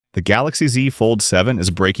The Galaxy Z Fold 7 is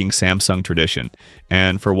breaking Samsung tradition,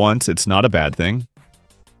 and for once, it's not a bad thing.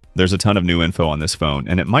 There's a ton of new info on this phone,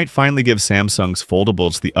 and it might finally give Samsung's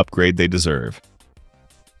foldables the upgrade they deserve.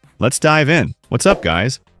 Let's dive in. What's up,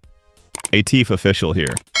 guys? Atif official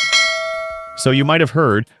here. So you might have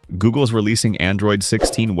heard, Google's releasing Android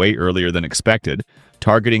 16 way earlier than expected,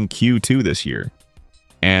 targeting Q2 this year.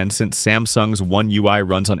 And since Samsung's One UI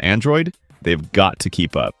runs on Android, they've got to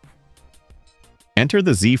keep up. Enter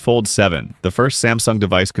the Z Fold 7, the first Samsung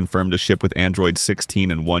device confirmed to ship with Android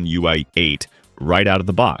 16 and One UI 8 right out of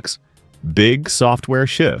the box. Big software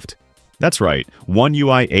shift. That's right, One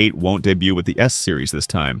UI 8 won't debut with the S series this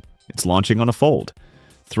time. It's launching on a Fold.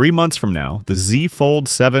 3 months from now, the Z Fold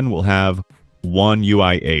 7 will have One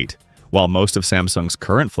UI 8, while most of Samsung's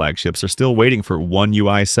current flagships are still waiting for One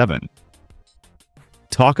UI 7.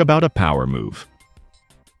 Talk about a power move.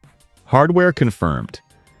 Hardware confirmed.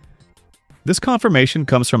 This confirmation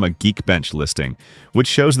comes from a Geekbench listing, which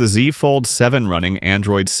shows the Z Fold 7 running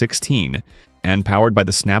Android 16 and powered by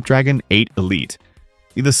the Snapdragon 8 Elite,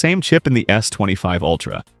 the same chip in the S25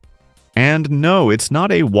 Ultra. And no, it's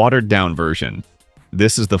not a watered-down version.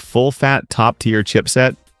 This is the full-fat top-tier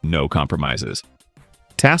chipset, no compromises.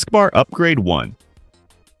 Taskbar Upgrade 1.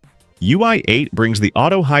 UI 8 brings the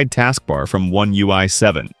auto-hide taskbar from One UI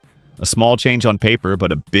 7. A small change on paper,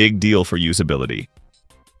 but a big deal for usability.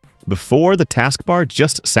 Before, the taskbar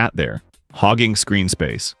just sat there, hogging screen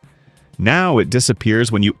space. Now it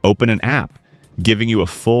disappears when you open an app, giving you a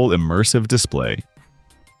full immersive display.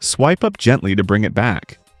 Swipe up gently to bring it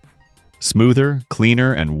back. Smoother,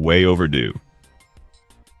 cleaner, and way overdue.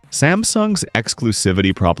 Samsung's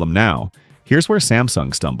exclusivity problem now. Here's where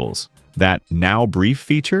Samsung stumbles. That Now Brief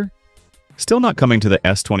feature? Still not coming to the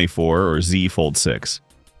S24 or Z Fold 6.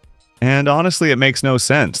 And honestly, it makes no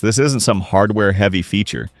sense. This isn't some hardware-heavy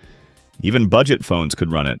feature. Even budget phones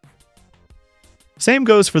could run it. Same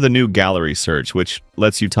goes for the new gallery search, which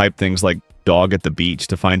lets you type things like dog at the beach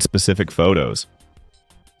to find specific photos.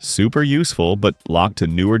 Super useful, but locked to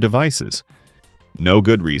newer devices. No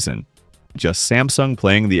good reason. Just Samsung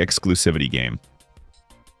playing the exclusivity game.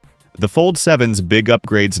 The Fold 7's big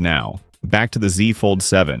upgrades now. Back to the Z Fold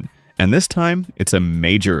 7. And this time, it's a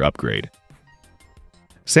major upgrade.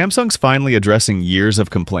 Samsung's finally addressing years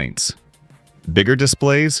of complaints. Bigger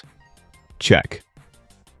displays? Check.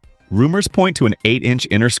 Rumors point to an 8-inch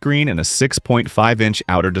inner screen and a 6.5-inch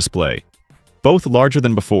outer display. Both larger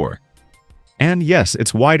than before. And yes,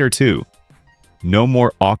 it's wider too. No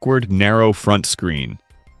more awkward, narrow front screen.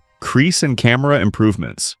 Crease and camera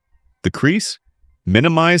improvements. The Crease?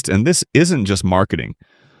 Minimized, and this isn't just marketing.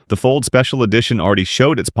 The Fold Special Edition already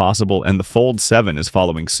showed it's possible, and the Fold 7 is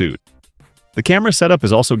following suit. The camera setup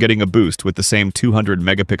is also getting a boost with the same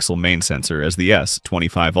 200-megapixel main sensor as the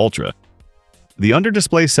S25 Ultra. The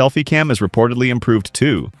under-display selfie cam is reportedly improved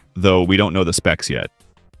too, though we don't know the specs yet.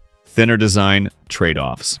 Thinner design,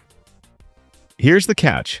 trade-offs. Here's the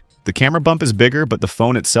catch. The camera bump is bigger, but the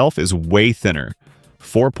phone itself is way thinner.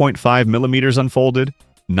 4.5 millimeters unfolded,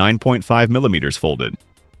 9.5 millimeters folded.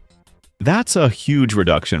 That's a huge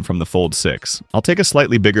reduction from the Fold 6. I'll take a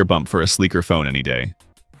slightly bigger bump for a sleeker phone any day.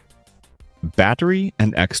 Battery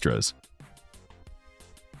and extras.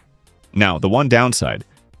 Now, the one downside.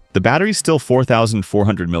 The battery's still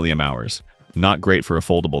 4,400 mAh. Not great for a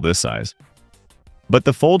foldable this size. But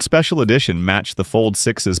the Fold Special Edition matched the Fold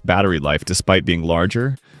 6's battery life despite being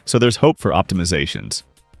larger, so there's hope for optimizations.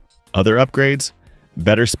 Other upgrades?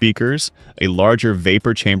 Better speakers, a larger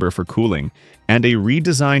vapor chamber for cooling, and a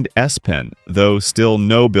redesigned S Pen, though still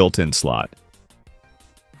no built-in slot.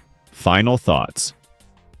 Final thoughts.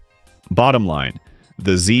 Bottom line,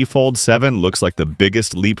 the Z Fold 7 looks like the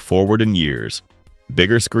biggest leap forward in years.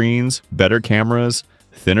 Bigger screens, better cameras,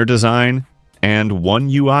 thinner design, and One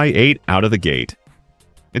UI 8 out of the gate.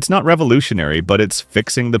 It's not revolutionary, but it's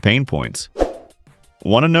fixing the pain points.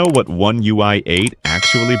 Want to know what One UI 8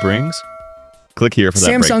 actually brings? Click here for that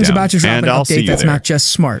breakdown. Samsung's about to drop an update that's not just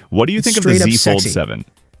smart. What do you think of the Z Fold 7?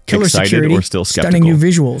 Killer Excited security, or still skeptical? stunning new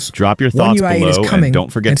visuals. Drop your thoughts below and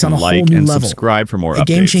don't forget to like and subscribe for more updates. A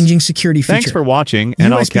game-changing security feature. Thanks for watching,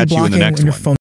 and I'll catch you in the next one.